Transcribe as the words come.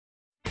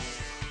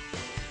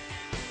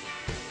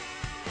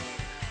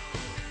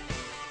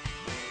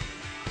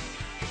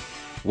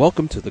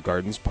Welcome to the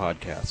Gardens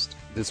Podcast.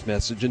 This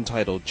message,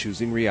 entitled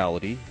Choosing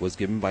Reality, was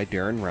given by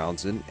Darren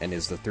Roundson and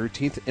is the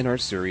 13th in our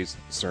series,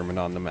 Sermon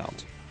on the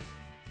Mount.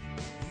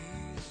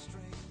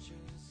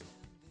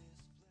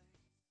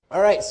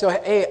 All right, so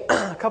hey,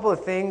 a couple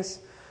of things.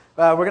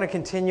 We're going to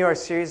continue our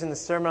series in the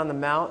Sermon on the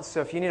Mount. So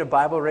if you need a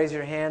Bible, raise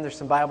your hand. There's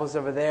some Bibles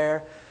over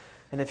there.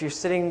 And if you're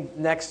sitting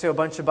next to a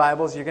bunch of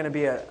Bibles, you're going to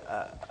be an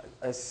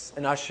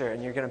usher,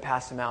 and you're going to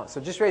pass them out.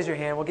 So just raise your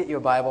hand. We'll get you a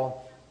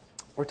Bible.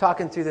 We're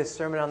talking through this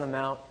Sermon on the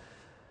Mount.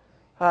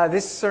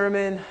 This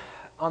Sermon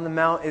on the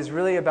Mount is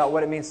really about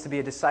what it means to be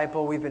a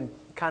disciple. We've been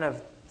kind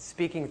of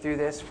speaking through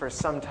this for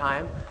some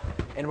time,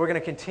 and we're going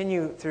to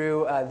continue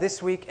through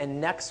this week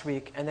and next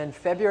week. And then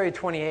February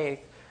 28th,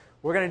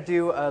 we're going to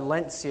do a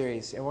Lent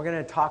series, and we're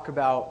going to talk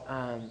about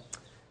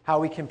how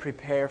we can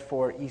prepare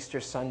for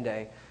Easter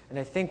Sunday. And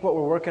I think what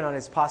we're working on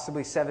is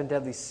possibly 7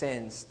 deadly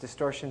sins,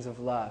 distortions of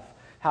love.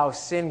 How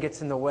sin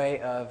gets in the way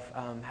of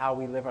how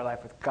we live our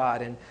life with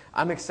God. And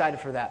I'm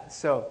excited for that.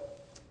 So,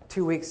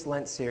 2 weeks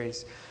Lent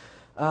series.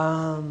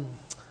 Let's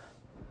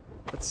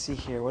see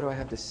here. What do I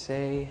have to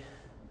say?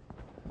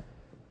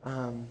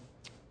 I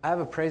have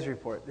a praise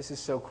report. This is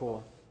so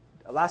cool.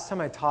 Last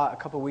time I taught, a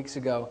couple weeks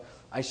ago,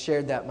 I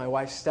shared that my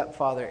wife's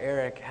stepfather,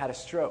 Eric, had a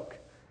stroke.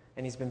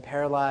 And he's been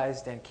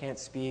paralyzed and can't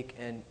speak.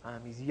 And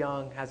he's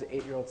young, has an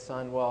 8-year-old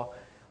son. Well,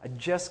 I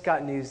just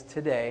got news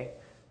today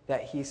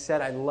that he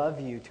said, "I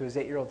love you" to his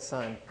 8-year-old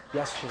son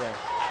yesterday.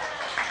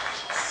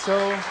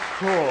 So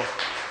cool.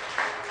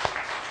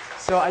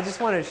 So I just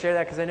wanted to share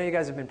that because I know you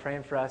guys have been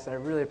praying for us, and I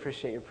really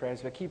appreciate your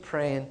prayers. But keep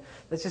praying.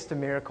 That's just a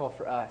miracle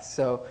for us.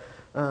 So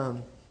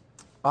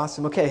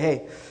awesome. Okay,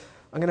 hey,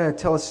 I'm going to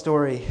tell a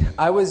story.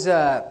 I went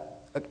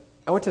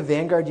to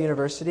Vanguard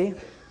University.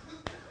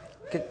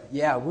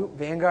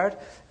 Vanguard.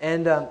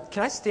 And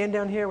can I stand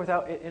down here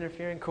without it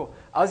interfering? Cool.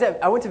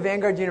 I went to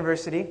Vanguard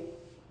University.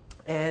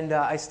 And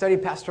I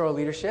studied pastoral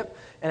leadership,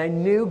 and I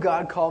knew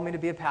God called me to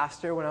be a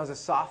pastor when I was a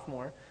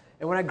sophomore.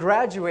 And when I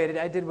graduated,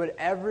 I did what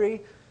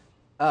every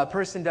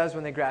person does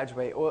when they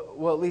graduate.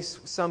 Well, at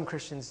least some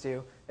Christians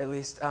do, at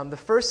least. The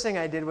first thing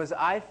I did was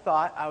I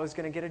thought I was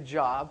going to get a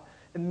job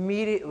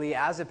immediately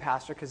as a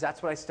pastor because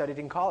that's what I studied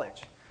in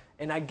college.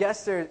 And I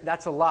guess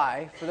that's a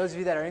lie. For those of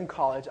you that are in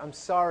college, I'm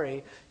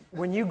sorry.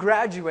 When you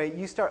graduate,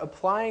 you start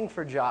applying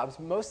for jobs.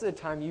 Most of the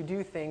time, you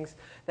do things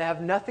that have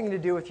nothing to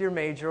do with your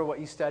major or what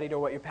you studied or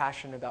what you're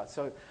passionate about.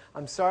 So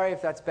I'm sorry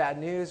if that's bad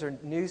news or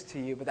news to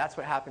you, but that's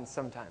what happens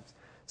sometimes.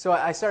 So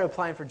I started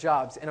applying for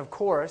jobs, and of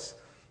course,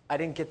 I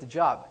didn't get the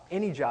job,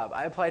 any job.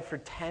 I applied for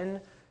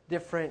 10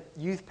 different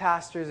youth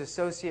pastors,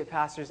 associate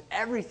pastors,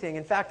 everything.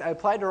 In fact, I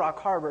applied to Rock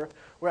Harbor,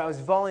 where I was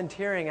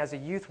volunteering as a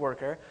youth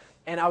worker,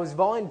 and I was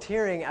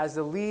volunteering as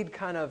the lead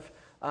kind of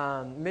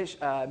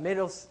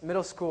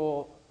middle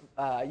school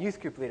youth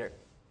group leader.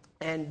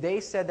 And they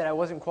said that I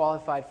wasn't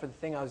qualified for the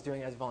thing I was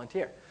doing as a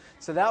volunteer.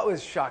 So that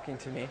was shocking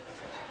to me.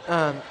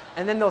 And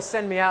then they'll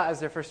send me out as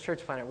their first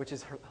church planter, which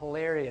is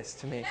hilarious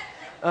to me.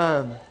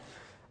 But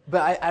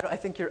I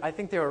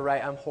think they were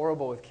right. I'm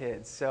horrible with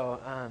kids.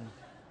 So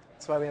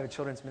that's why we have a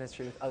children's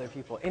ministry with other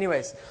people.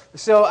 Anyways,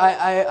 so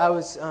I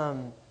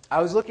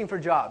was looking for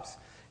jobs.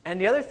 And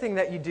the other thing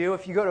that you do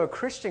if you go to a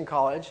Christian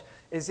college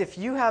is if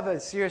you have a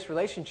serious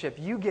relationship,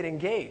 you get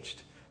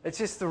engaged. It's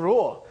just the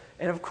rule.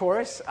 And of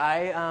course,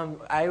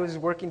 I was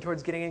working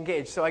towards getting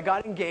engaged. So I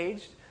got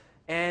engaged,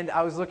 and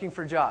I was looking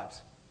for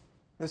jobs.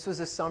 This was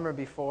the summer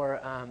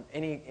before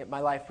my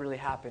life really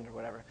happened or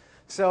whatever.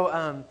 So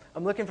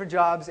I'm looking for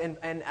jobs,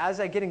 and as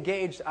I get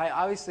engaged, I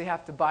obviously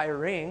have to buy a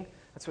ring.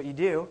 That's what you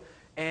do.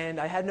 And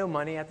I had no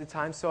money at the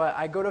time, so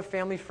I go to a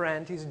family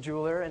friend. He's a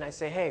jeweler, and I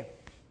say, "Hey,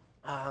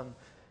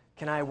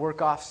 can I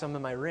work off some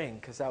of my ring?"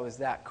 Because I was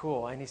that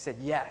cool. And he said,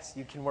 "Yes,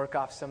 you can work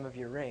off some of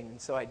your ring."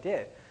 And so I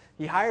did.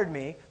 He hired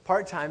me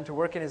part-time to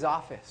work in his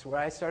office, where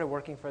I started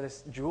working for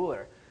this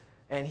jeweler.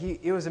 And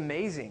it was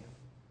amazing.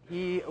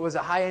 He was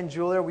a high-end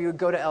jeweler. We would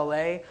go to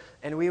L.A.,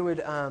 and we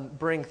would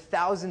bring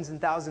thousands and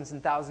thousands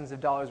and thousands of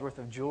dollars worth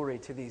of jewelry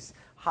to these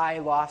high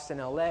lofts in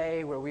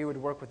L.A., where we would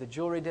work with the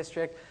jewelry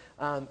district.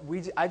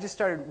 I just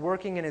started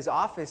working in his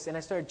office, and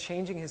I started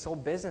changing his whole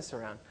business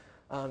around.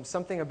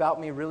 Something about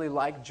me really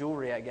liked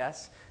jewelry, I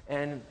guess.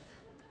 And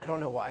I don't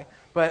know why,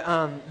 but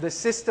the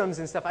systems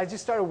and stuff, I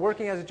just started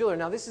working as a jeweler.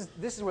 Now, this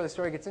is where the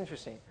story gets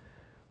interesting.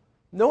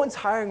 No one's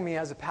hiring me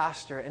as a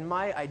pastor, and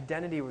my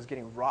identity was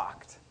getting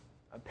rocked.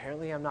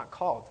 Apparently, I'm not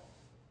called.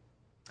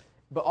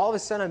 But all of a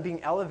sudden, I'm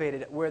being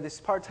elevated, where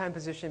this part-time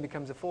position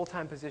becomes a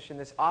full-time position.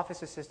 This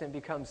office assistant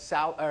becomes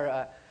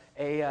a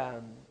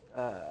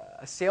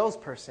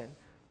salesperson.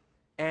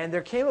 And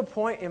there came a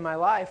point in my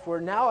life where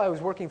now I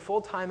was working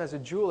full-time as a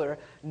jeweler.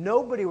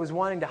 Nobody was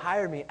wanting to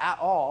hire me at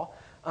all.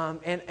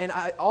 And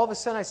all of a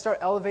sudden, I start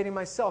elevating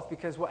myself,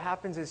 because what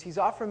happens is he's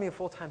offering me a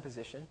full-time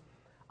position.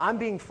 I'm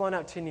being flown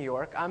out to New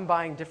York. I'm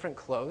buying different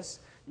clothes.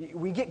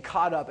 We get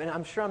caught up, and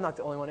I'm sure I'm not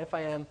the only one. If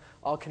I am,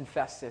 I'll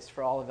confess this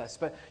for all of us.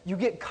 But you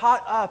get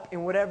caught up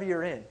in whatever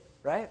you're in,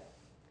 right?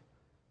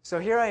 So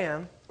here I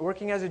am,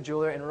 working as a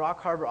jeweler, and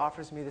Rock Harbor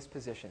offers me this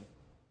position.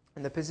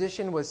 And the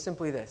position was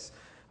simply this.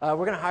 We're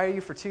going to hire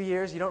you for 2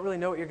 years. You don't really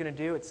know what you're going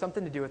to do. It's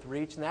something to do with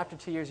Reach. And after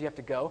 2 years, you have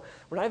to go.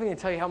 We're not even going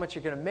to tell you how much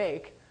you're going to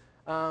make.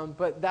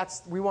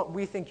 But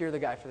we think you're the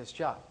guy for this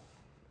job.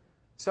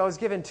 So I was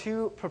given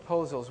 2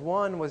 proposals.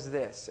 One was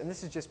this, and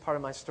this is just part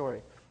of my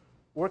story.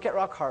 Work at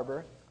Rock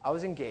Harbor. I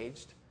was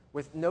engaged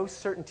with no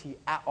certainty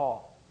at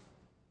all.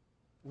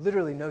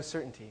 Literally no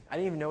certainty. I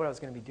didn't even know what I was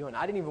going to be doing.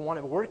 I didn't even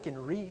want to work in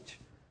Reach.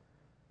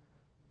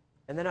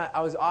 And then I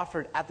was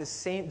offered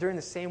during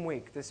the same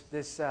week,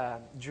 this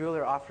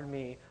jeweler offered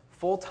me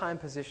full-time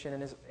position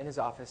in his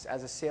office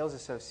as a sales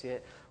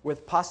associate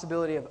with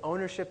possibility of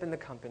ownership in the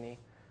company,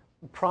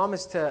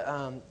 promised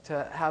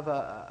to have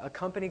a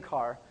company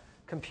car,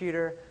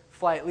 computer,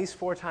 fly at least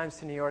 4 times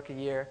to New York a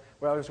year,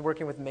 where I was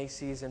working with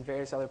Macy's and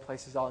various other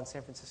places, all in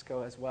San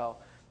Francisco as well.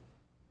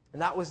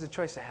 And that was the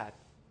choice I had.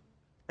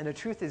 And the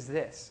truth is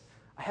this,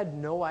 I had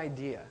no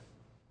idea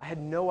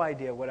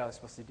what I was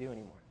supposed to do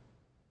anymore.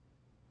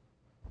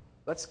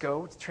 Let's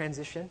go to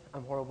transition.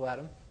 I'm horrible at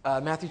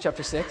them. Matthew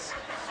chapter 6.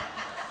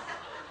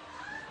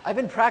 I've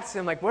been practicing.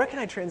 I'm like, where can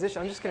I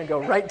transition? I'm just going to go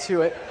right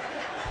to it.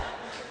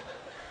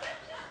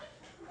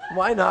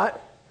 Why not?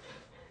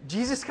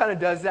 Jesus kind of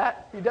does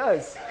that. He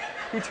does.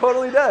 He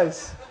totally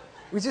does.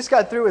 We just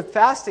got through with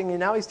fasting, and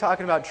now he's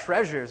talking about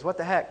treasures. What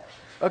the heck?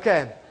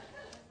 Okay.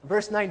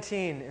 Verse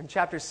 19 in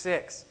chapter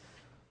 6.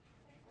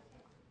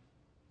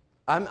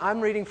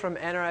 I'm reading from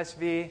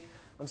NRSV.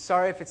 I'm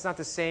sorry if it's not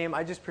the same.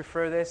 I just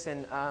prefer this,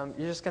 and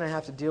you're just going to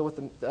have to deal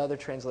with the other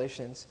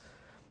translations.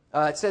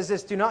 It says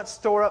this, "Do not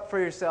store up for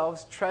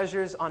yourselves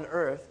treasures on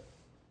earth,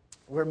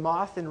 where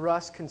moth and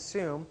rust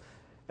consume,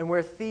 and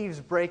where thieves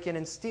break in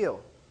and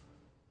steal.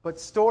 But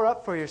store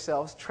up for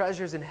yourselves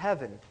treasures in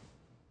heaven,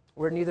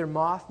 where neither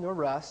moth nor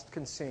rust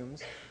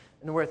consumes,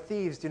 and where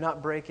thieves do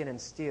not break in and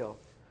steal.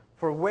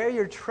 For where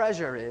your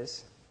treasure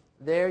is,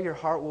 there your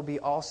heart will be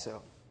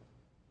also.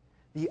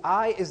 The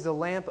eye is the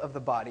lamp of the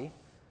body.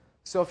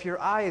 So if your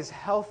eye is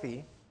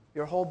healthy,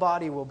 your whole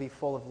body will be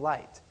full of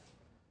light.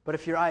 But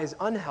if your eye is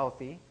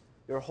unhealthy,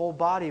 your whole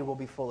body will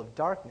be full of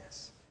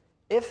darkness.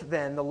 If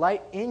then the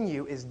light in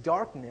you is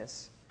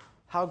darkness,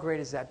 how great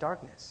is that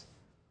darkness?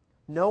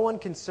 No one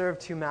can serve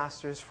 2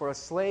 masters, for a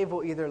slave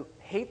will either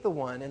hate the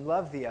one and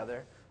love the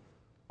other,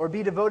 or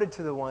be devoted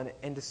to the one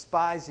and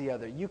despise the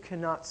other. You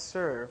cannot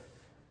serve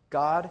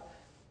God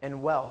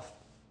and wealth."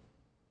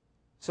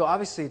 So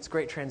obviously it's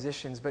great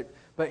transitions, but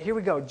here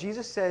we go.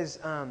 Jesus says,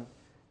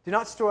 "Do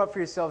not store up for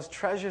yourselves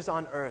treasures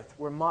on earth,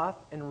 where moth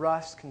and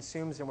rust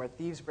consumes and where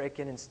thieves break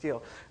in and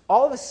steal."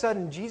 All of a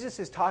sudden, Jesus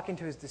is talking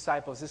to his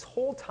disciples this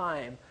whole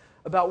time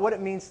about what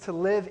it means to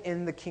live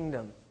in the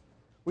kingdom.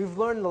 We've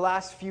learned the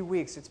last few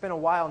weeks, it's been a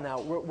while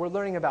now, we're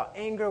learning about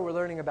anger, we're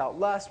learning about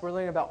lust, we're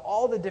learning about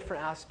all the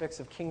different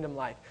aspects of kingdom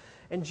life.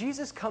 And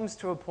Jesus comes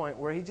to a point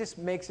where he just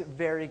makes it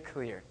very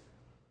clear.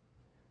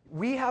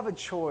 We have a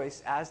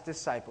choice as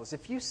disciples.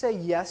 If you say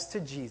yes to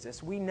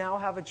Jesus, we now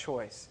have a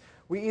choice.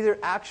 We either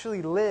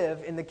actually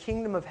live in the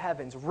kingdom of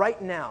heavens right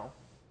now,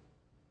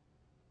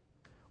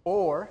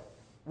 or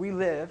we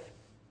live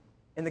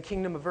in the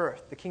kingdom of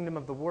earth, the kingdom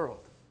of the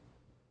world.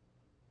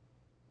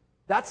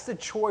 That's the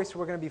choice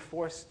we're going to be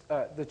forced.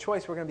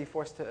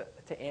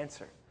 To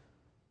answer.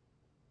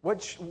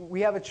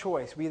 We have a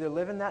choice. We either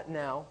live in that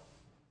now,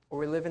 or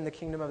we live in the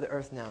kingdom of the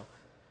earth now.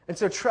 And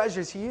so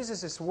treasures, he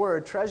uses this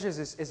word. Treasures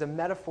is a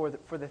metaphor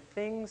for the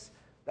things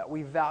that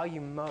we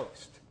value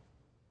most.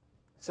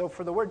 So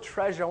for the word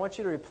treasure, I want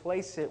you to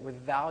replace it with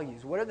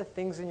values. What are the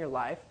things in your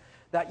life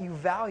that you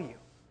value?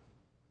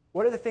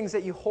 What are the things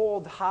that you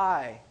hold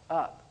high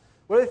up?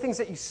 What are the things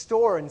that you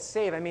store and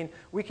save? I mean,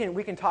 we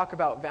can talk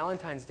about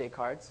Valentine's Day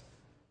cards.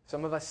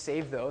 Some of us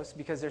save those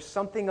because there's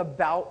something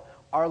about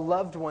our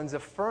loved ones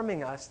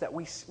affirming us that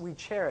we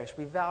cherish,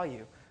 we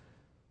value.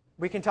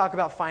 We can talk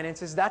about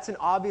finances. That's an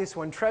obvious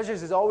one.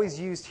 Treasures is always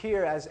used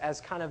here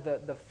as kind of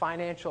the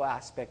financial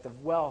aspect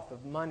of wealth,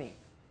 of money.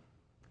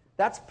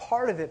 That's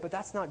part of it, but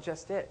that's not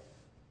just it.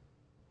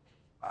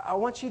 I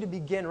want you to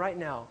begin right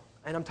now,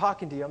 and I'm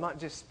talking to you. I'm not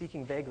just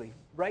speaking vaguely.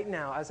 Right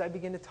now, as I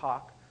begin to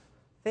talk,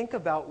 think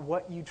about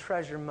what you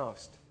treasure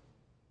most.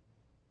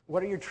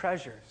 What are your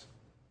treasures?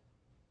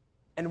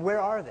 And where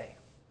are they?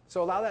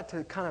 So allow that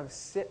to kind of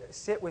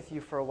sit with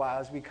you for a while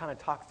as we kind of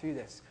talk through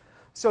this.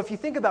 So if you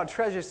think about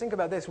treasures, think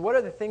about this. What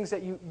are the things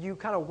that you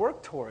kind of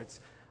work towards?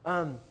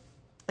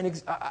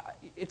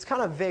 It's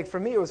kind of vague. For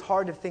me, it was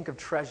hard to think of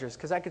treasures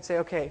because I could say,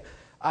 okay,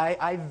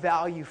 I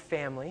value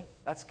family.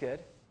 That's good,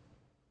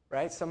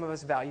 right? Some of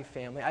us value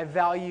family. I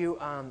value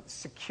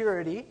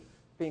security,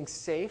 being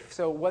safe.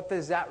 So what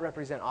does that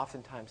represent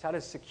oftentimes? How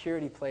does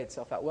security play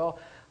itself out? Well,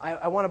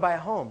 I want to buy a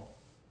home.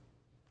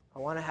 I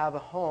want to have a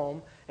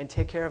home and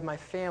take care of my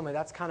family.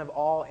 That's kind of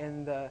all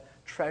in the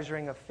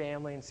treasuring of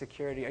family and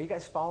security. Are you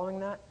guys following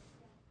that?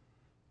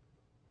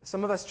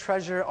 Some of us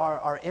treasure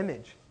our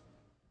image,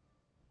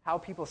 how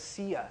people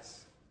see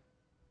us.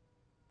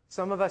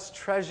 Some of us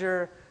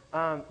treasure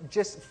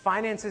just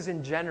finances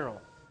in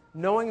general.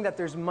 Knowing that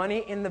there's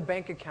money in the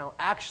bank account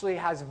actually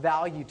has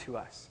value to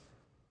us.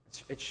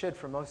 It should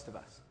for most of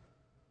us.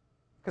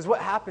 Because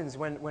what happens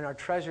when our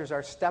treasures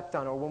are stepped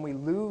on or when we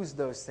lose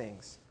those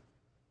things?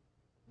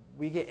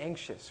 We get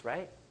anxious,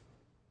 right?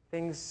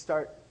 Things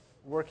start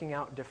working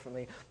out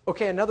differently.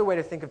 Okay, another way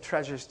to think of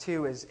treasures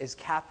too is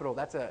capital.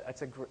 That's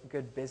a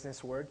good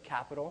business word,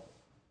 capital.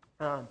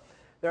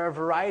 There are a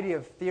variety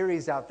of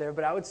theories out there,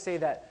 but I would say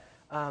that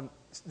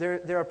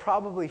there are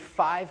probably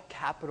 5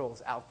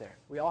 capitals out there.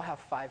 We all have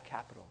 5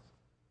 capitals.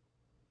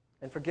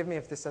 And forgive me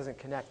if this doesn't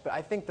connect, but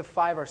I think the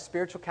 5 are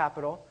spiritual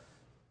capital,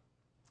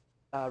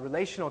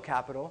 relational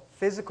capital,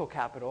 physical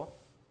capital.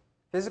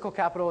 Physical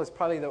capital is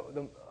probably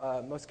the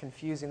most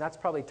confusing. That's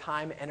probably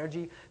time,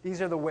 energy.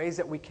 These are the ways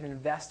that we can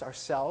invest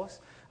ourselves.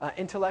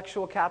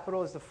 Intellectual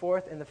capital is the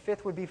 4th, and the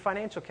 5th would be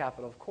financial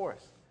capital, of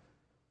course.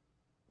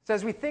 So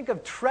as we think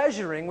of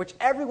treasuring, which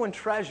everyone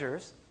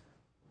treasures,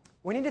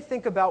 we need to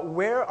think about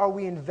where are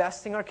we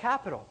investing our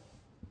capital?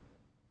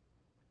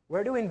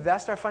 Where do we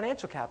invest our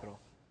financial capital?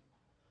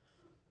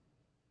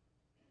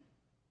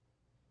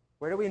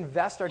 Where do we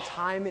invest our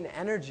time and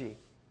energy?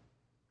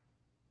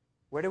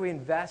 Where do we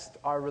invest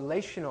our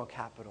relational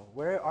capital?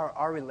 Where are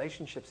our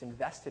relationships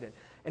invested in?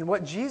 And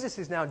what Jesus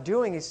is now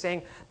doing is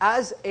saying,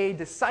 as a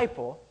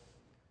disciple,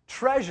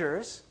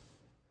 treasures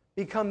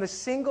become the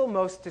single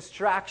most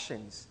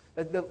distractions,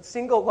 the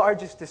single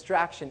largest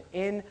distraction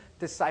in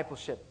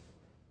discipleship.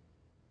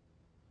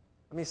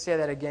 Let me say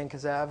that again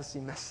because I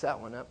obviously messed that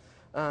one up.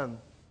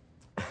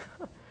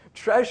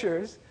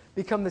 Treasures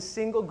become the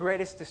single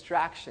greatest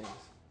distractions.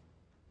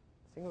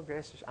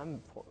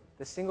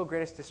 The single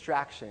greatest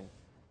distraction.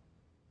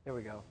 There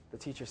we go. The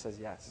teacher says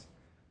yes.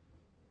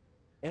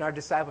 In our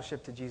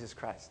discipleship to Jesus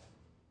Christ.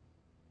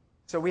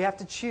 So we have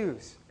to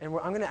choose, and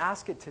I'm going to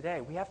ask it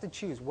today. We have to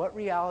choose, what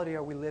reality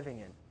are we living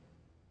in?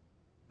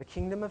 The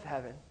kingdom of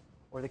heaven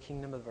or the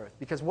kingdom of earth?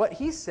 Because what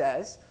he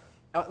says,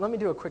 let me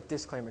do a quick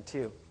disclaimer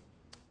too.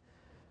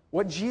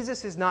 What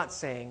Jesus is not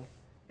saying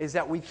is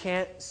that we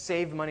can't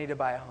save money to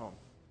buy a home.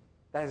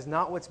 That is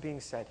not what's being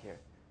said here.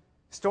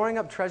 Storing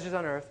up treasures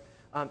on earth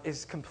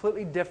is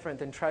completely different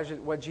than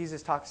what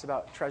Jesus talks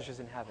about, treasures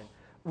in heaven.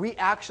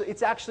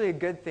 It's actually a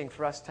good thing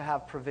for us to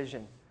have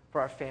provision for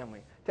our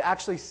family, to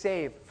actually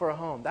save for a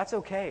home. That's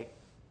okay.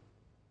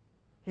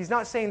 He's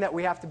not saying that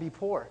we have to be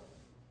poor.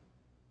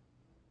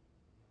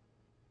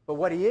 But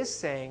what he is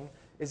saying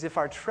is if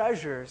our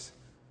treasures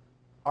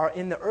are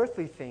in the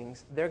earthly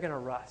things, they're going to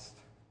rust.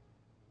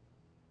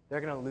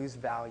 They're going to lose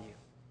value.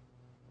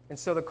 And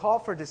so the call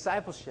for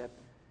discipleship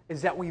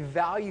is that we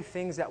value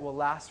things that will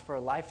last for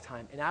a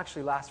lifetime and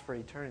actually last for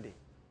eternity.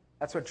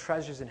 That's what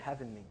treasures in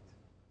heaven means.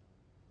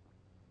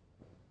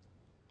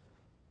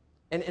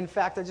 And in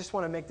fact, I just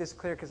want to make this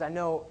clear because I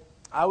know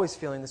I was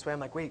feeling this way. I'm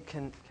like, wait,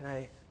 can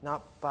I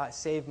not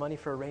save money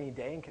for a rainy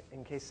day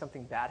in case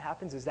something bad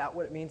happens? Is that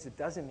what it means? It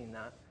doesn't mean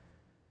that.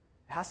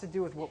 It has to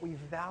do with what we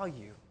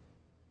value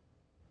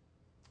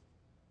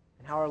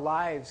and how our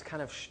lives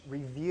kind of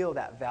reveal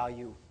that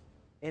value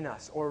in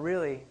us. Or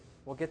really,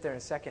 we'll get there in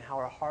a second, how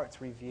our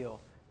hearts reveal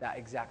that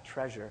exact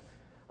treasure.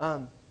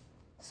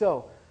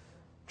 So,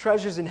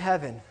 treasures in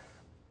heaven.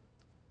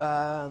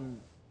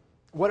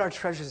 What are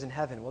treasures in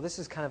heaven? Well, this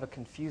is kind of a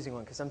confusing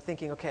one because I'm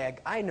thinking, okay,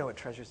 I know what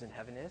treasures in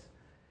heaven is.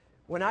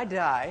 When I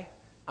die,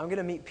 I'm going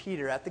to meet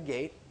Peter at the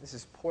gate. This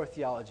is poor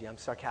theology. I'm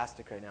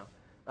sarcastic right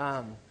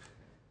now.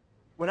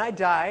 When I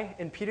die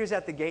and Peter's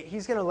at the gate,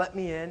 he's going to let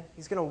me in.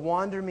 He's going to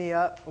wander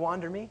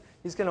me.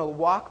 He's going to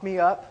walk me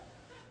up.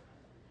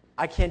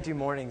 I can't do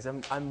mornings.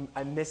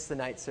 I miss the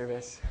night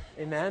service.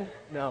 Amen?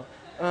 No.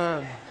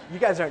 You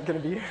guys aren't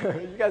going to be here.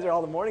 You guys are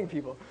all the morning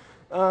people.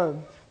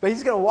 But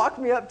he's going to walk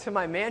me up to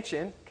my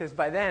mansion because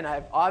by then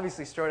I've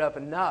obviously stored up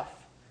enough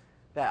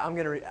that I'm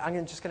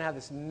just going to have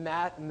this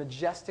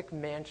majestic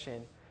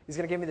mansion. He's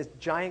going to give me this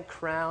giant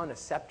crown, a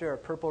scepter, a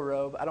purple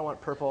robe. I don't want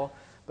purple,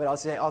 but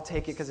I'll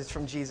take it because it's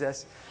from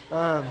Jesus.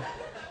 And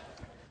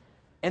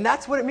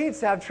that's what it means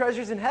to have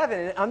treasures in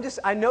heaven. And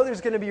I know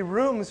there's going to be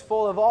rooms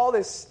full of all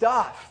this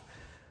stuff.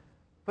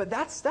 But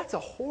that's a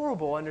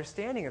horrible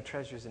understanding of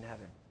treasures in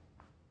heaven.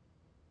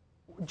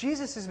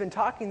 Jesus has been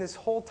talking this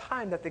whole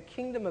time that the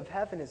kingdom of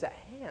heaven is at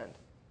hand.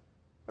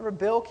 Remember,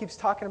 Bill keeps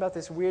talking about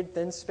this weird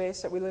thin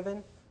space that we live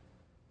in?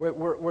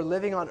 We're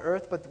living on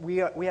earth, but we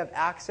have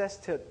access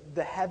to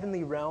the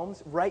heavenly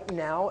realms right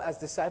now as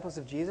disciples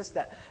of Jesus,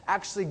 that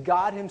actually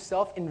God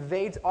himself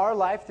invades our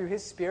life through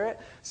his Spirit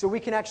so we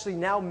can actually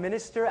now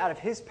minister out of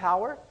his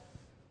power.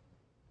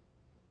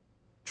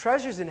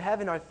 Treasures in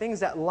heaven are things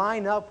that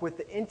line up with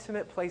the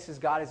intimate places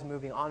God is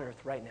moving on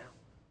earth right now.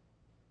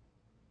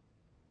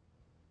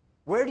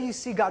 Where do you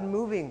see God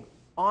moving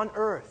on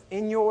earth,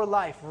 in your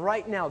life,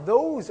 right now?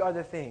 Those are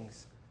the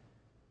things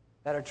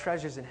that are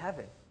treasures in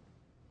heaven.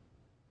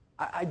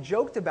 I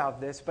joked about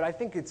this, but I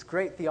think it's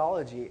great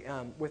theology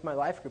with my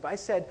life group. I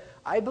said,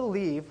 I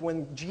believe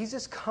when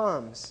Jesus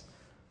comes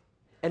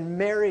and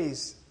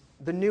marries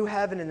the new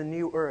heaven and the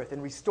new earth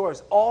and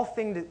restores all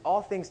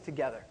things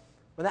together,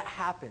 when that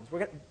happens,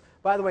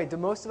 by the way, do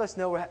most of us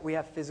know we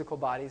have physical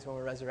bodies when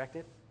we're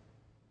resurrected?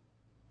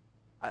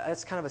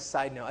 That's kind of a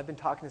side note. I've been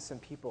talking to some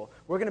people.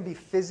 We're going to be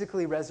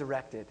physically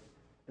resurrected.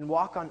 and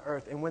walk on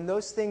earth. And when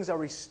those things are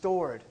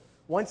restored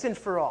once and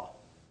for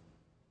all,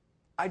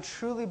 I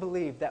truly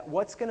believe that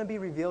what's going to be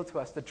revealed to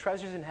us, the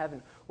treasures in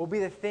heaven, will be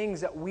the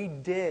things that we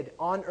did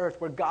on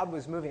earth where God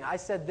was moving. I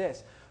said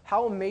this,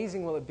 how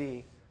amazing will it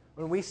be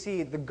when we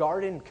see the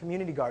garden,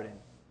 community garden,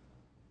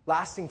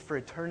 lasting for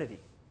eternity?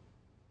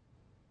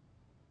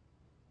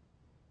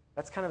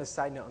 That's kind of a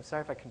side note. I'm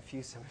sorry if I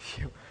confused some of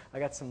you. I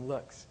got some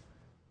looks.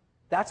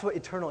 That's what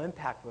eternal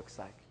impact looks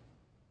like.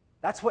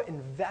 That's what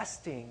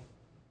investing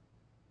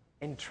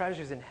in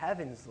treasures in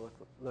heavens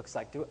looks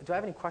like. Do I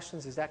have any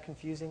questions? Is that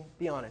confusing?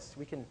 Be honest.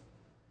 We can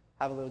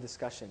have a little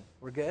discussion.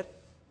 We're good?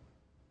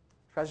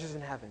 Treasures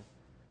in heaven.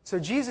 So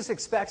Jesus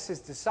expects his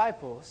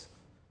disciples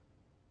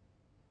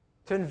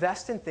to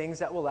invest in things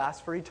that will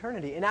last for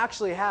eternity and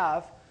actually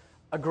have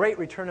a great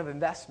return of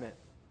investment.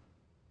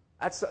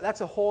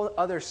 That's a whole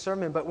other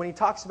sermon, but when he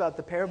talks about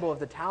the parable of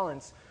the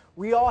talents,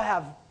 we all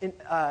have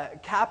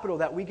capital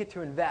that we get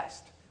to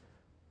invest,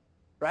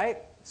 right?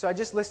 So I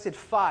just listed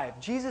 5.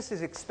 Jesus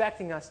is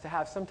expecting us to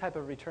have some type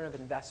of return of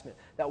investment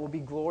that will be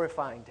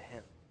glorifying to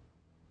him.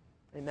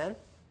 Amen?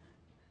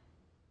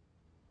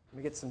 Let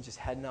me get some just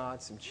head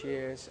nods, some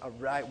cheers. All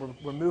right,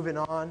 we're moving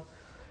on.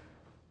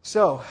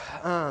 So,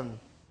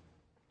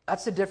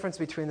 that's the difference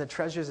between the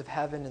treasures of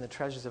heaven and the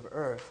treasures of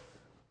earth.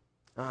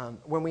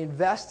 When we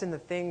invest in the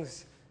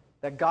things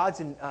that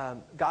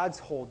God's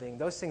holding,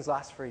 those things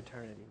last for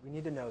eternity. We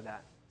need to know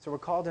that. So we're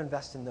called to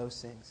invest in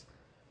those things.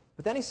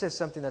 But then he says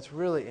something that's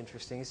really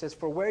interesting. He says,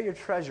 for where your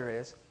treasure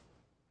is,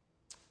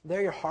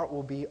 there your heart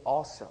will be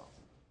also.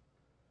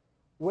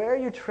 Where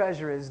your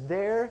treasure is,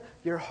 there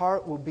your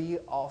heart will be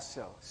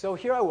also. So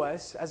here I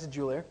was, as a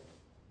jeweler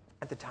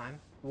at the time,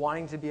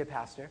 wanting to be a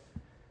pastor.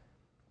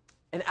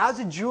 And as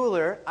a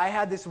jeweler, I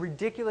had this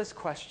ridiculous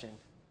question.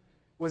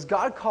 Was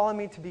God calling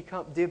me to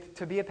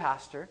be a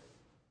pastor?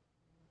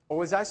 Or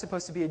was I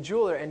supposed to be a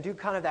jeweler and do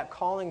kind of that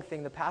calling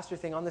thing, the pastor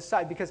thing on the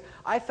side? Because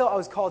I felt I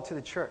was called to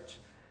the church.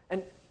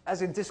 And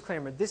as a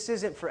disclaimer, this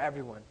isn't for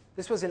everyone.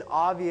 This was an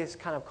obvious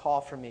kind of call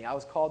for me. I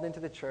was called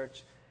into the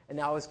church, and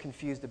now I was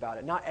confused about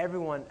it. Not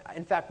everyone,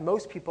 in fact,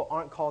 most people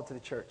aren't called to the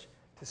church,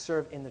 to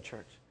serve in the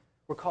church.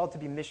 We're called to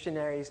be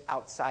missionaries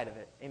outside of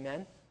it.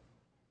 Amen?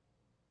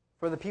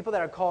 For the people that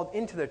are called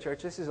into the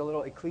church, this is a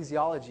little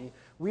ecclesiology,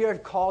 we are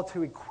called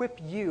to equip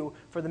you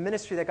for the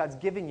ministry that God's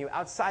given you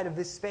outside of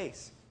this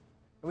space.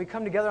 And we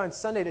come together on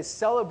Sunday to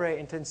celebrate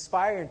and to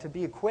inspire and to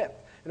be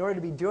equipped in order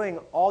to be doing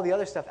all the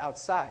other stuff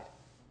outside.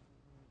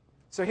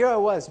 So here I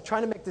was,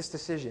 trying to make this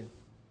decision.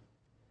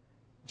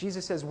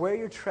 Jesus says, where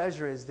your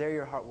treasure is, there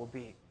your heart will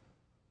be.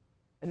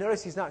 And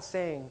notice he's not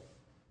saying,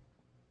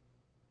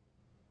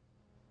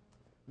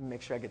 let me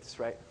make sure I get this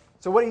right.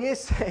 So what he is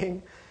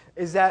saying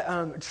is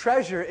that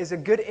treasure is a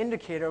good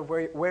indicator of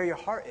where your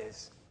heart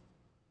is.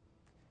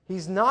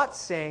 He's not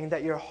saying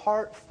that your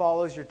heart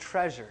follows your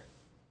treasure.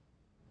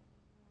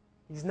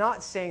 He's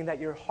not saying that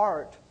your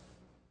heart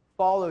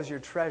follows your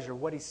treasure.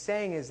 What he's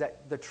saying is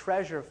that the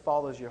treasure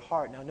follows your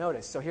heart. Now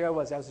notice, so here I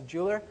was a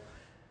jeweler.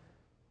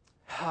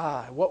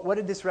 What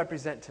did this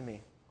represent to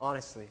me,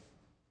 honestly?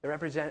 It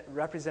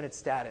represented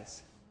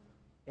status,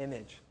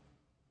 image,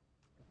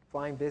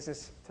 flying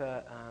business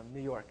to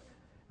New York.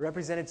 It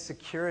represented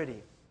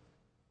security.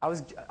 I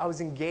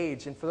was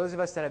engaged, and for those of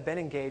us that have been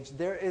engaged,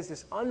 there is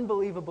this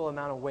unbelievable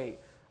amount of weight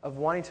of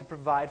wanting to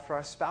provide for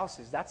our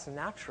spouses. That's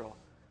natural.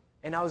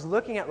 And I was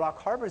looking at Rock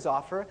Harbor's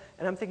offer,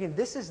 and I'm thinking,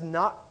 this is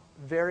not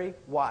very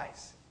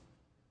wise.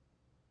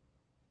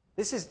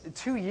 This is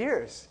 2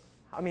 years.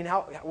 I mean,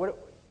 what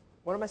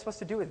am I supposed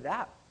to do with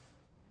that?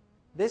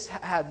 This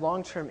had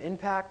long-term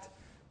impact.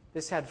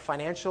 This had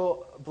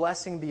financial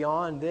blessing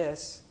beyond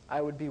this.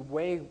 I would be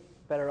way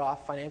better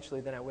off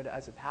financially than I would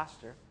as a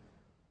pastor.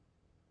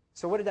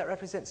 So what did that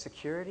represent?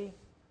 Security?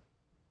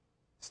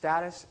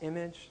 Status?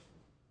 Image?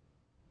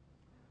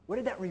 What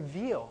did that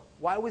reveal?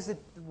 Why was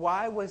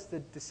the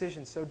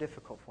decision so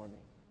difficult for me?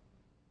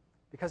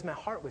 Because my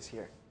heart was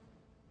here.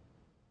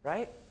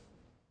 Right?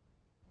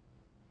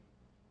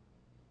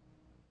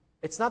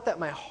 It's not that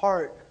my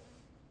heart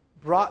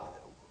what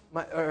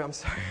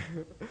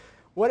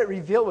it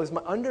revealed was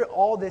under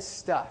all this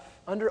stuff,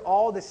 under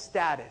all this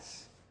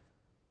status,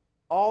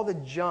 all the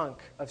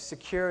junk of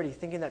security,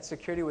 thinking that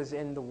security was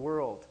in the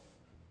world,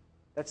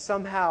 that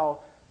somehow,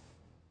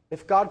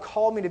 if God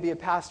called me to be a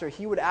pastor,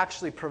 he would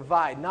actually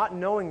provide, not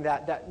knowing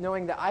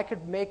knowing that I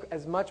could make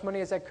as much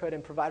money as I could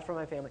and provide for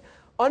my family.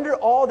 Under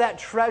all that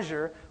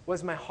treasure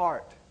was my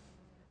heart.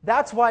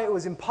 That's why it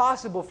was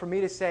impossible for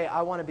me to say,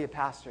 I want to be a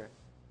pastor.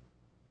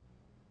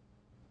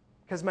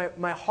 Because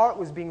my heart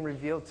was being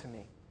revealed to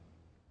me.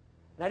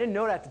 And I didn't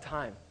know it at the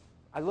time.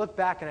 I look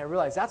back and I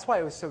realized that's why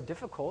it was so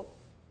difficult.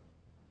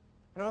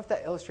 I don't know if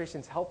that illustration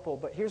is helpful,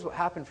 but here's what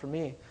happened for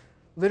me.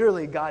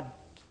 Literally, God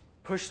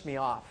pushed me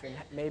off and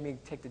made me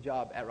take the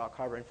job at Rock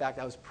Harbor. In fact,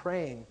 I was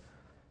praying.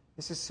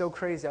 This is so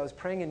crazy. I was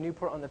praying in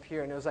Newport on the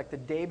Pier, and it was like the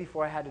day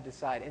before I had to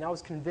decide. And I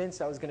was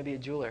convinced I was going to be a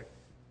jeweler.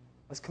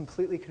 I was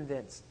completely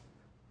convinced.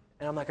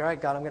 And I'm like, all right,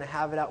 God, I'm going to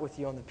have it out with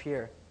you on the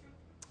pier.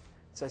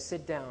 So I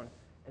sit down,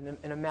 And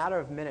in a matter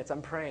of minutes,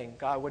 I'm praying,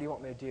 God, what do you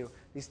want me to do?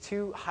 These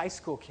 2 high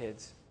school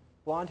kids,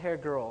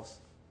 blonde-haired girls,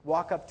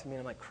 walk up to me,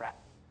 and I'm like, crap.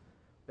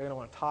 They're going to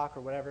want to talk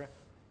or whatever.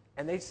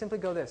 And they simply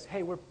go this,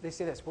 hey, they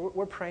say this,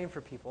 we're praying for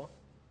people,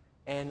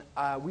 and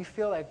we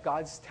feel like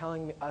God's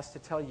telling us to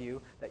tell you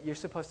that you're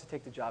supposed to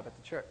take the job at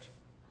the church.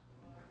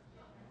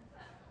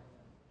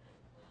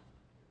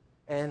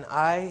 And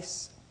I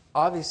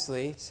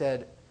obviously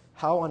said,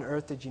 how on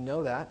earth did you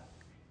know that?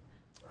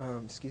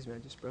 Excuse me, I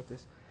just broke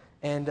this.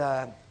 And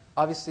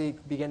obviously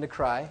began to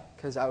cry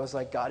because I was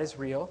like, God is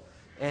real.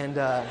 And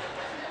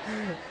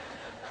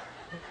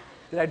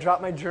did I drop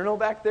my journal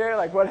back there?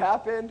 Like, what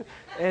happened?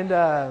 And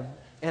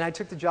I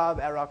took the job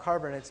at Rock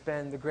Harbor, and it's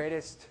been the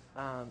greatest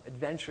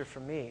adventure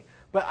for me.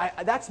 But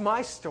that's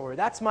my story.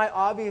 That's my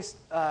obvious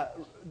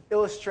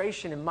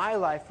illustration in my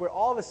life where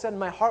all of a sudden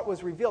my heart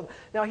was revealed.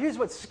 Now, here's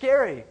what's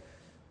scary,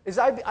 is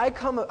I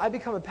become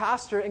a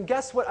pastor, and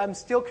guess what I'm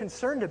still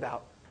concerned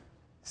about?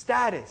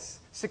 Status,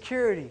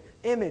 security,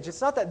 image.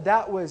 It's not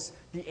that was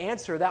the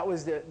answer, that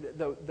was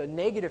the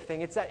negative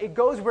thing. It's that it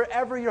goes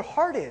wherever your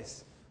heart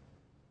is.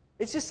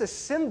 It's just a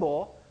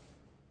symbol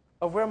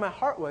of where my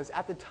heart was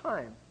at the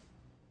time.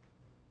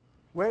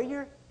 Where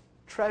your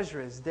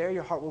treasure is, there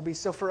your heart will be.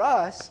 So for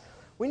us,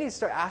 we need to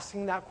start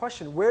asking that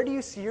question. Where do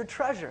you see your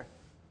treasure?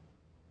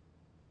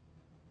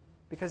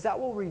 Because that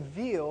will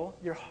reveal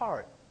your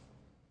heart.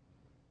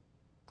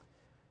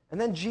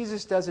 And then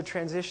Jesus does a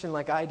transition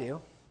like I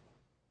do,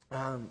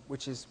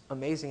 which is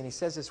amazing. And he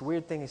says this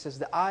weird thing. He says,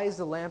 the eye is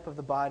the lamp of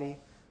the body.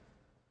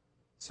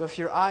 So if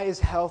your eye is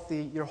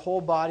healthy, your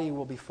whole body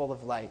will be full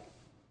of light.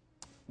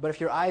 But if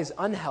your eye is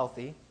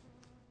unhealthy,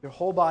 your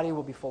whole body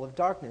will be full of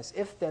darkness.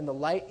 If then the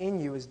light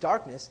in you is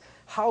darkness,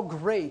 how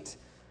great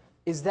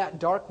is that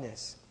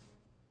darkness?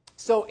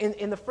 So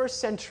in the first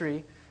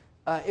century,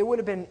 it would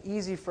have been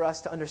easy for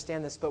us to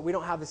understand this, but we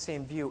don't have the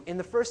same view. In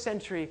the first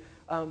century,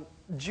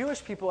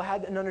 Jewish people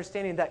had an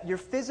understanding that your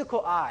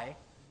physical eye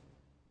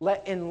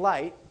let in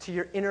light to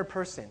your inner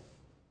person.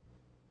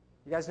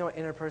 You guys know what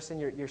inner person?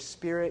 Your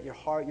spirit, your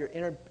heart, your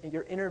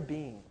inner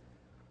being.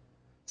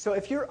 So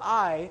if your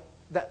eye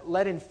that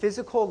let in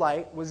physical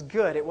light was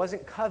good, it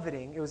wasn't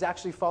coveting, it was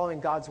actually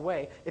following God's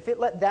way. If it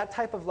let that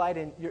type of light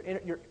in,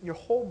 your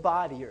whole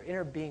body, your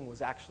inner being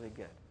was actually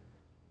good.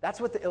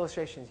 That's what the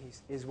illustration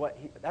is.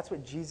 That's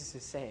what Jesus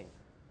is saying.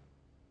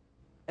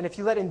 And if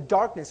you let in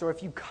darkness, or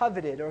if you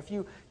coveted, or if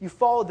you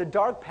followed the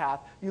dark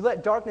path, you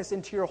let darkness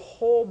into your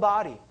whole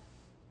body.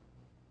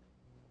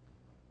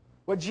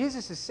 What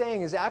Jesus is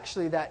saying is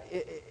actually that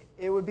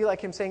it would be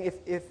like him saying,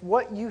 if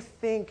what you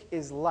think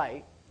is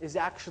light is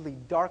actually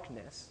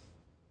darkness,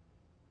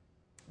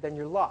 then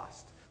you're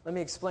lost. Let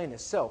me explain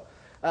this. So,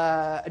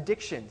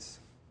 addictions.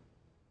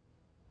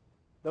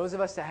 Those of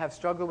us that have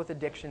struggled with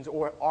addictions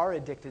or are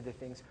addicted to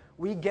things,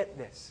 we get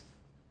this.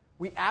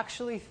 We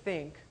actually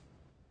think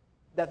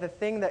that the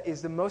thing that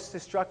is the most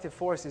destructive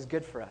for us is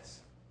good for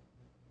us.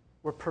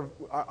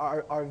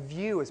 Our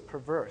view is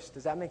perverse.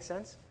 Does that make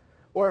sense?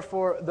 Or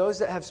for those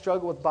that have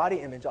struggled with body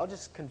image, I'll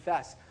just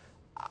confess.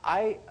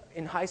 I,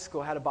 in high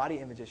school, had a body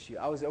image issue.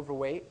 I was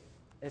overweight.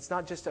 It's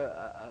not just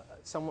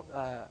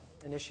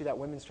an issue that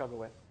women struggle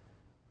with.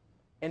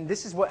 And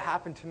this is what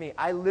happened to me.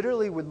 I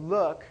literally would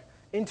look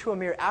into a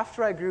mirror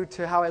after I grew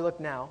to how I look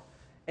now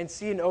and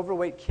see an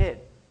overweight kid.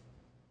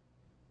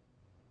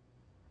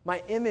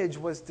 My image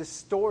was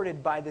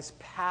distorted by this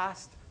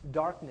past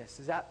darkness.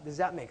 Does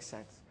that make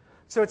sense?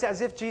 So it's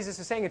as if Jesus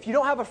is saying, if you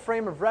don't have a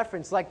frame of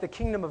reference like the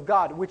kingdom of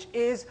God, which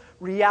is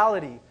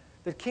reality,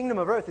 the kingdom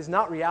of earth is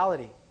not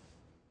reality.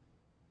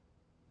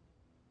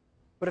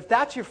 But if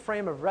that's your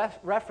frame of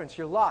reference,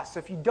 you're lost. So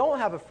if you don't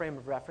have a frame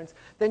of reference,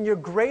 then your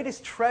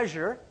greatest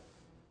treasure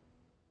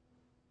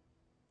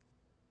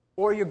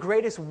or your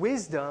greatest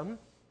wisdom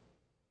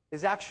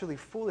is actually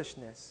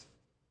foolishness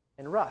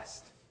and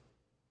rust.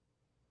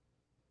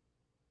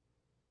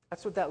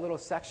 That's what that little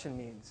section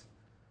means.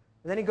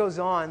 And then he goes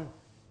on,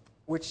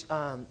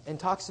 and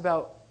talks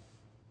about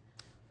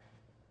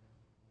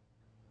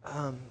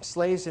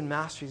slaves and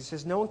masters. He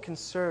says, no one can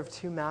serve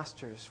 2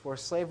 masters, for a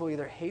slave will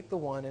either hate the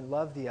one and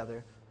love the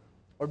other,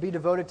 or be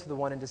devoted to the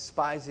one and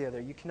despise the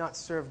other. You cannot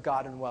serve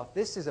God and wealth.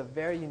 This is a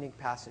very unique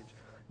passage.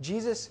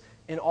 Jesus,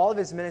 in all of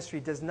his ministry,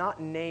 does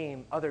not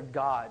name other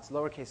gods,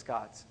 lowercase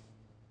gods.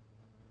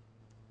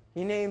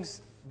 He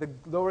names the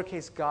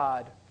lowercase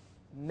god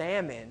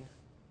mammon,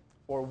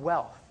 or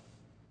wealth.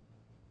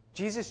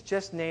 Jesus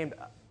just named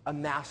a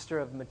master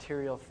of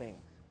material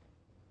things.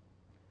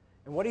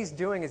 And what he's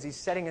doing is he's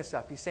setting us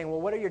up. He's saying,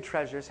 well, what are your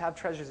treasures? Have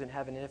treasures in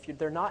heaven. And if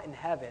they're not in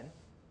heaven,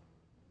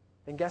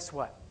 then guess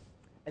what?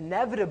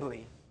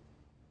 Inevitably,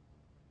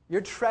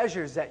 your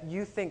treasures that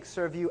you think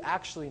serve you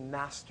actually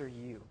master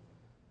you.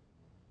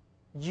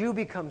 You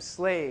become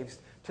slaves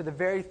to the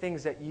very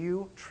things that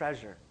you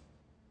treasure.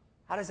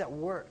 How does that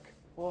work?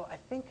 Well, I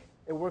think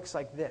it works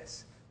like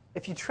this.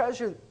 If you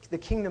treasure the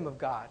kingdom of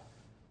God,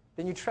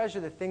 then you treasure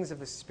the things of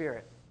the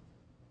Spirit.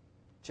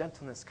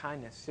 Gentleness,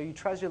 kindness. So you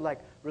treasure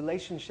like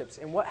relationships.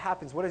 And what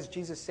happens? What does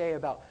Jesus say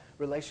about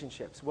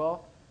relationships?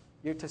 Well,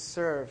 you're to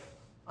serve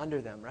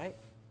under them, right?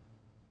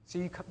 So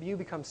you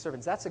become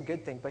servants. That's a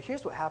good thing. But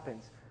here's what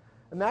happens.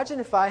 Imagine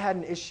if I had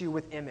an issue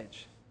with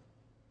image.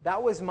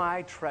 That was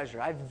my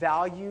treasure. I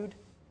valued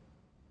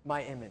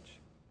my image.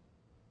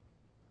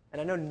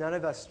 And I know none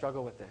of us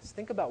struggle with this.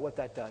 Think about what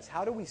that does.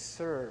 How do we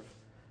serve?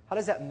 How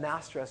does that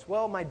master us?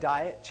 Well, my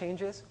diet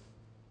changes.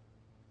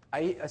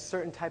 I eat a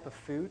certain type of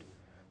food.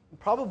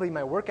 Probably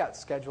my workout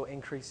schedule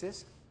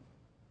increases.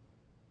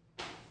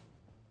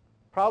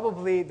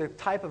 Probably the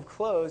type of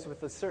clothes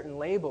with the certain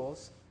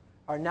labels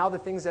are now the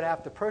things that I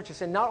have to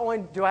purchase. And not only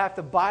do I have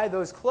to buy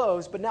those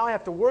clothes, but now I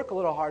have to work a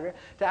little harder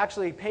to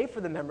actually pay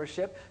for the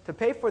membership, to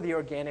pay for the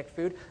organic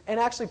food, and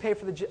actually pay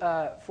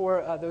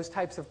for those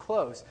types of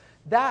clothes.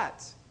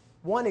 That's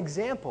one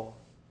example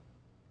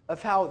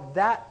of how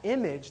that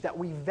image that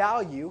we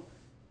value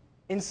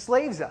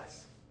enslaves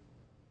us.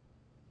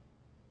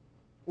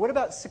 What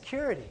about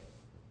security?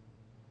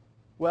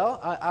 Well,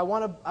 I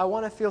want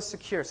to feel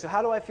secure. So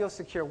how do I feel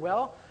secure?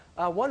 Well,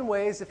 one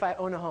way is if I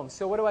own a home.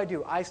 So what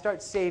do? I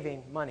start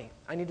saving money.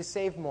 I need to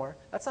save more.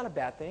 That's not a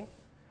bad thing.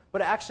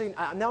 But actually,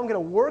 now I'm going to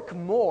work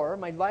more.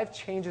 My life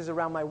changes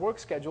around my work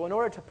schedule in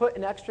order to put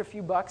an extra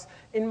few bucks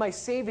in my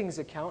savings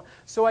account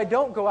so I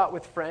don't go out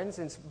with friends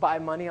and buy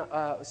money,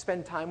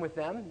 spend time with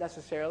them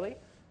necessarily.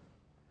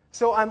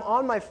 So I'm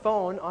on my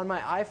phone, on my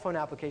iPhone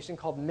application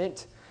called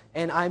Mint,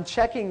 and I'm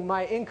checking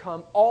my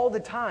income all the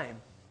time.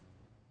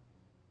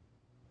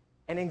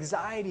 And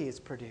anxiety is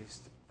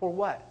produced. For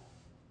what?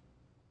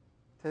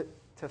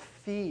 To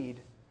feed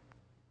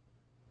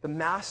the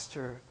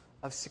master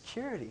of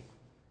security.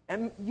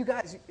 And you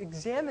guys,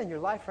 examine your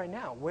life right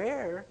now.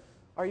 Where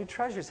are your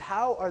treasures?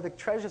 How are the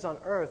treasures on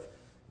earth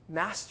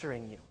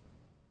mastering you?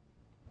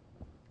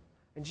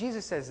 And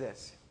Jesus says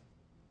this,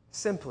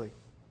 simply,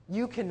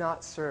 you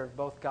cannot serve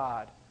both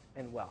God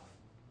and wealth.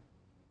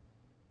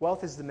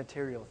 Wealth is the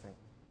material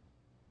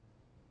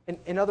thing.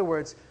 In other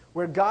words,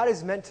 where God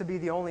is meant to be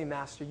the only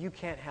master, you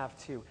can't have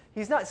two.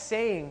 He's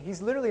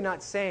literally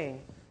not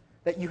saying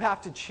that you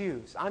have to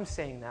choose. I'm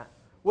saying that.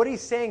 What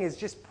he's saying is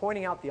just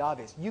pointing out the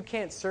obvious. You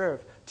can't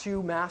serve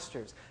two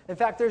masters. In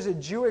fact, there's a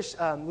Jewish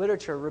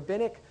literature,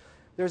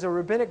 there's a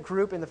rabbinic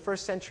group in the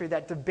first century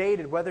that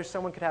debated whether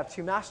someone could have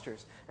two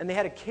masters. And they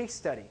had a case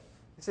study.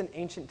 It's an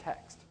ancient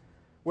text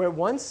where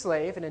one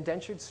slave, an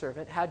indentured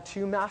servant, had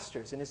two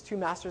masters, and his two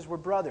masters were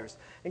brothers.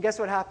 And guess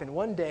what happened?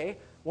 One day,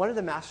 one of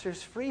the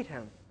masters freed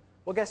him.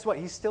 Well, guess what?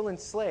 He's still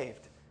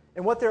enslaved.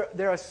 And what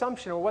their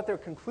assumption or what their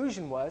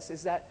conclusion was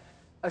is that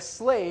a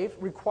slave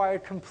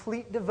required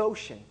complete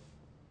devotion.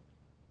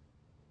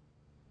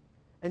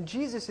 And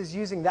Jesus is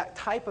using that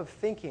type of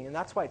thinking, and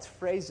that's why it's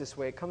phrased this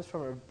way. It comes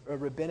from a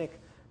rabbinic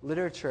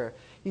literature.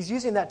 He's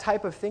using that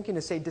type of thinking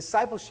to say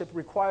discipleship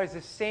requires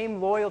the same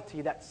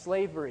loyalty that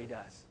slavery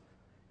does.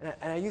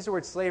 And I use the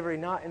word slavery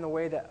not in the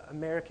way that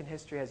American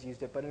history has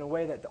used it, but in a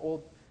way that the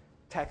old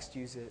text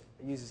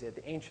uses it,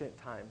 the ancient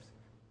times.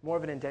 More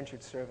of an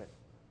indentured servant.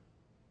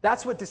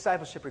 That's what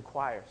discipleship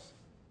requires.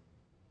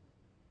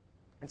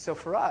 And so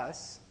for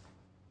us,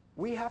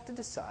 we have to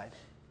decide,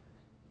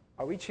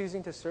 are we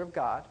choosing to serve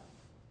God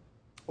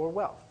or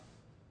wealth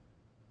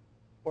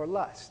or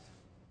lust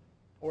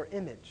or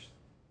image?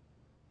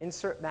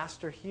 Insert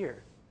master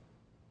here.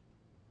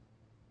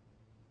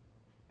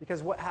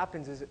 Because what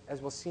happens is,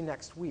 as we'll see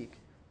next week,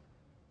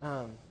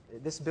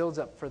 this builds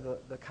up for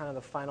the kind of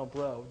the final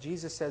blow.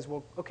 Jesus says,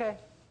 well, okay,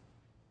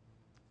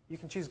 you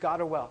can choose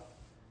God or wealth.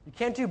 You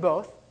can't do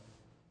both,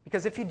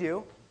 because if you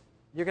do,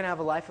 you're going to have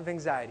a life of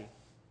anxiety,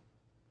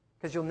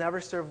 because you'll never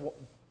serve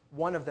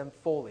one of them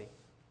fully.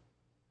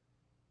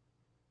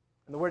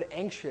 And the word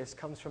anxious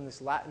comes from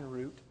this Latin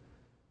root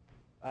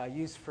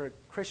used for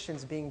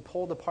Christians being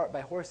pulled apart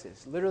by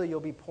horses. Literally, you'll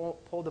be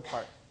pulled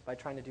apart by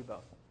trying to do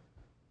both.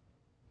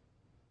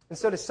 And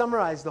so to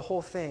summarize the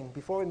whole thing,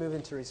 before we move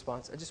into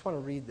response, I just want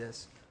to read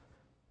this.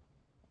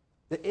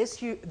 The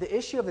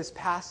issue of this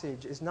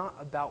passage is not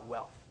about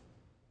wealth,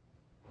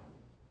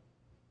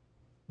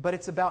 but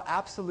it's about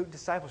absolute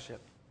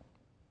discipleship.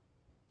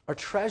 Our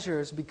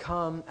treasures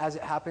become, as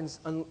it happens,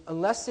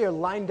 unless they are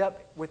lined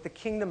up with the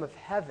kingdom of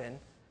heaven,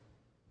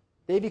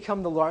 they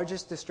become the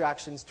largest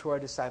distractions to our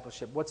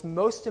discipleship. What's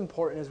most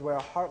important is where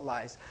our heart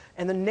lies.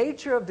 And the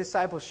nature of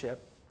discipleship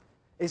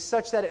is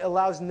such that it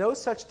allows no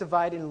such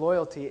divide in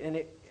loyalty.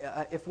 And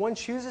if one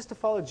chooses to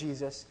follow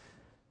Jesus,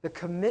 the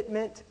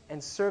commitment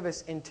and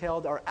service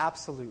entailed are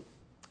absolute.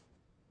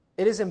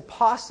 It is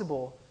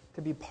impossible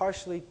to be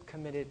partially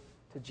committed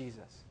to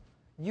Jesus.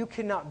 You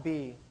cannot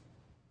be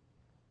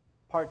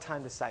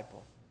part-time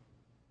disciple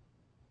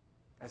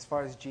as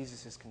far as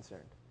Jesus is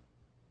concerned.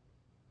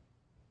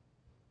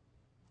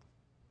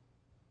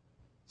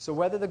 So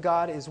whether the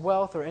God is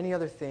wealth or any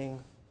other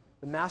thing,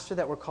 the master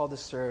that we're called to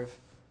serve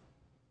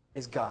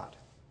is God.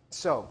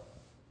 So,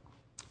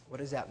 what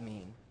does that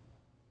mean?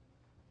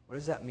 What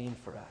does that mean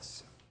for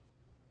us?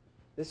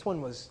 This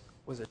one was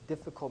a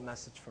difficult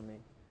message for me,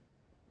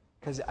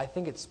 because I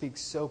think it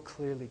speaks so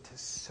clearly to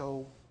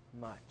so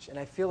much. And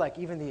I feel like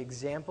even the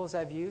examples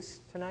I've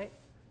used tonight,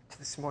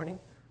 this morning,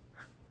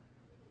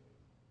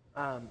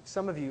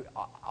 some of you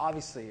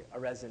obviously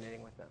are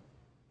resonating with them.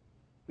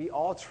 We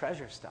all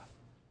treasure stuff.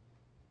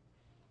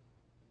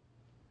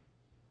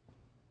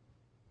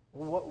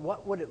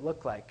 What would it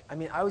look like? I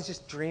mean, I was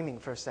just dreaming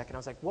for a second. I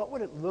was like, what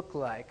would it look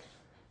like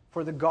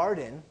for the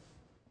Garden,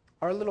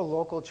 our little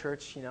local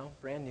church,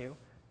 brand new,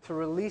 to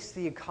release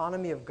the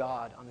economy of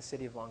God on the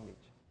city of Long Beach?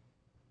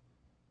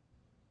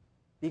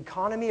 The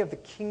economy of the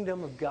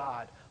kingdom of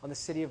God on the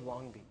city of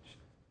Long Beach.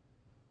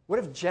 What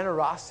if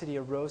generosity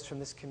arose from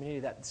this community,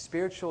 that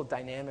spiritual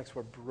dynamics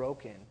were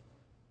broken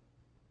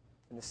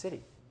in the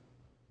city?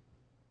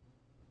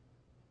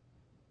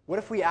 What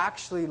if we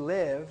actually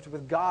lived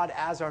with God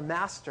as our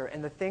master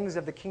and the things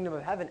of the kingdom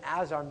of heaven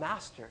as our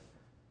master?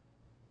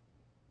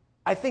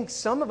 I think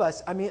some of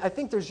us, I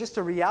think there's just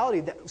a reality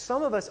that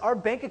some of us, our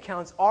bank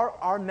accounts are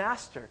our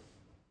master.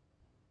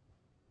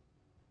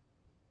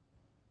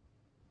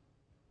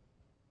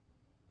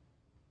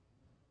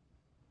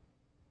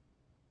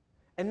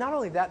 And not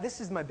only that,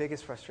 this is my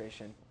biggest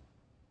frustration.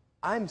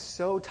 I'm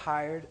so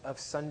tired of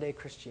Sunday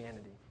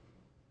Christianity.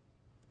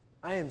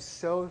 I am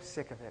so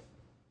sick of it.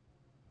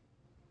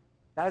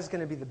 That is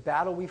going to be the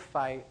battle we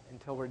fight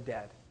until we're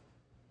dead.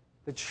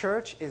 The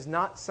church is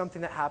not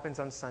something that happens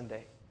on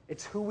Sunday.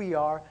 It's who we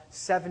are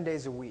 7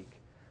 days a week.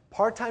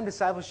 Part-time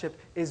discipleship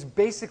is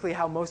basically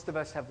how most of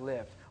us have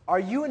lived. Are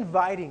you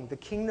inviting the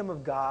kingdom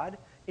of God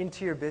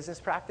into your business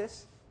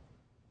practice?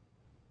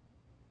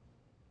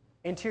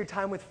 Into your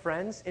time with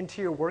friends?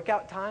 Into your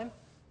workout time?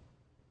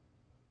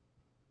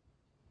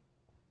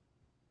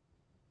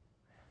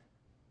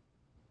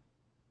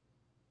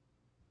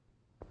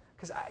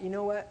 Because you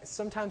know what?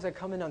 Sometimes I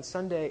come in on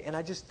Sunday and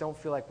I just don't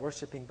feel like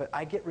worshiping, but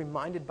I get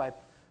reminded by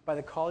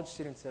the college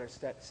students that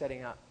are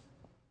setting up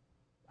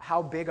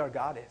how big our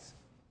God is.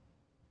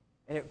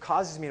 And it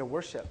causes me to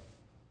worship.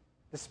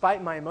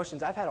 Despite my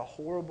emotions, I've had a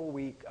horrible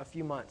week, a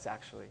few months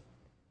actually.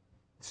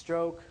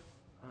 Stroke,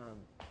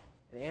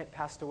 an aunt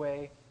passed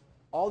away.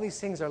 All these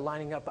things are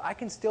lining up, but I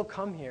can still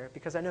come here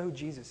because I know who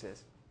Jesus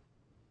is.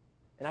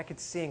 And I could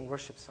sing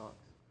worship songs.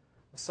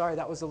 I'm sorry,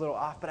 that was a little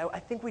off, but I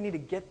think we need to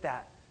get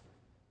that.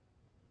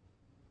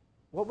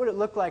 What would it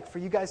look like for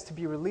you guys to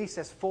be released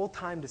as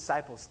full-time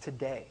disciples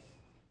today?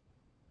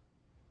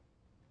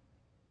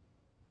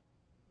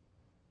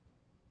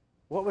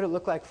 What would it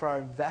look like for our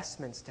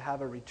investments to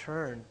have a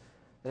return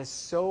that is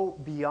so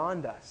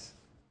beyond us?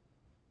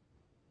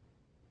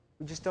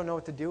 We just don't know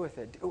what to do with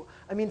it.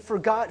 I mean, for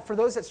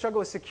those that struggle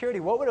with security,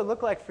 what would it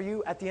look like for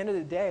you at the end of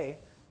the day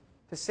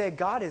to say,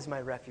 God is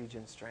my refuge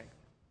and strength?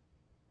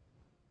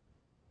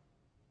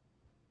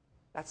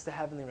 That's the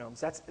heavenly realms.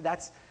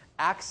 That's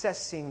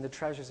accessing the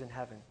treasures in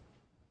heaven.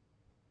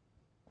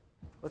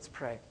 Let's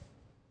pray.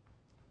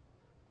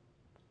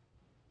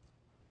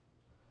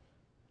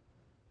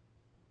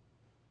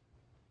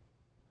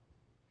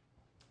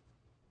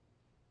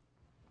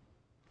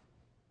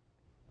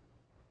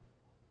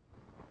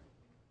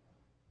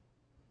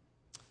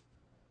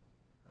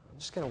 I'm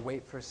just going to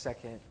wait for a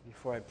second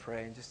before I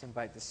pray and just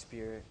invite the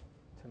Spirit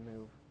to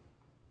move.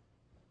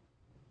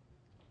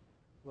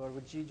 Lord,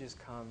 would you just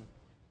come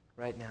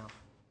right now?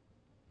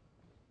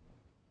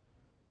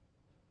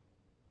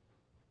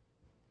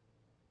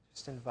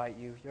 Just invite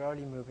you. You're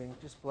already moving.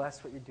 Just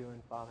bless what you're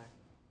doing, Father.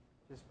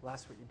 Just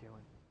bless what you're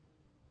doing.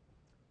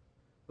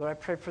 Lord, I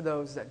pray for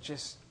those that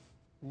just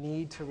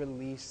need to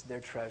release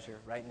their treasure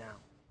right now.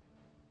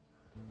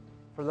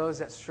 For those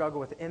that struggle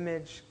with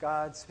image,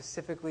 God,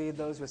 specifically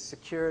those with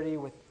security,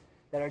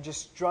 that are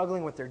just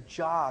struggling with their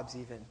jobs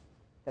even,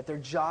 that their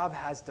job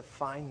has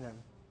defined them.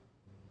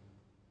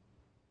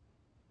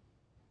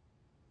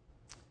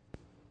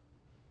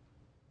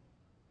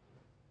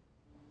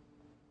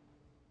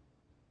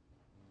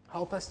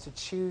 Help us to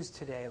choose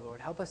today,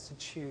 Lord. Help us to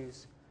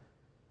choose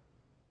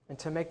and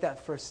to make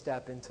that first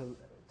step into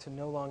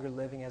no longer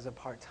living as a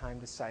part-time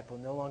disciple,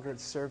 no longer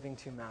serving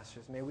two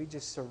masters. May we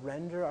just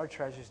surrender our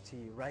treasures to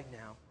you right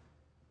now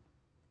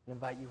and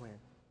invite you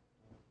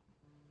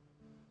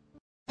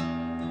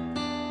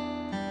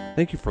in.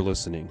 Thank you for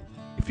listening.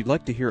 If you'd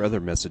like to hear other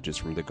messages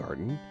from The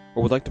Garden,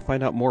 or would like to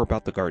find out more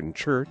about The Garden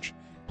Church,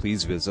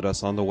 please visit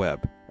us on the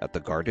web at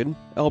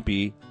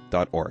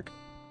thegardenlb.org.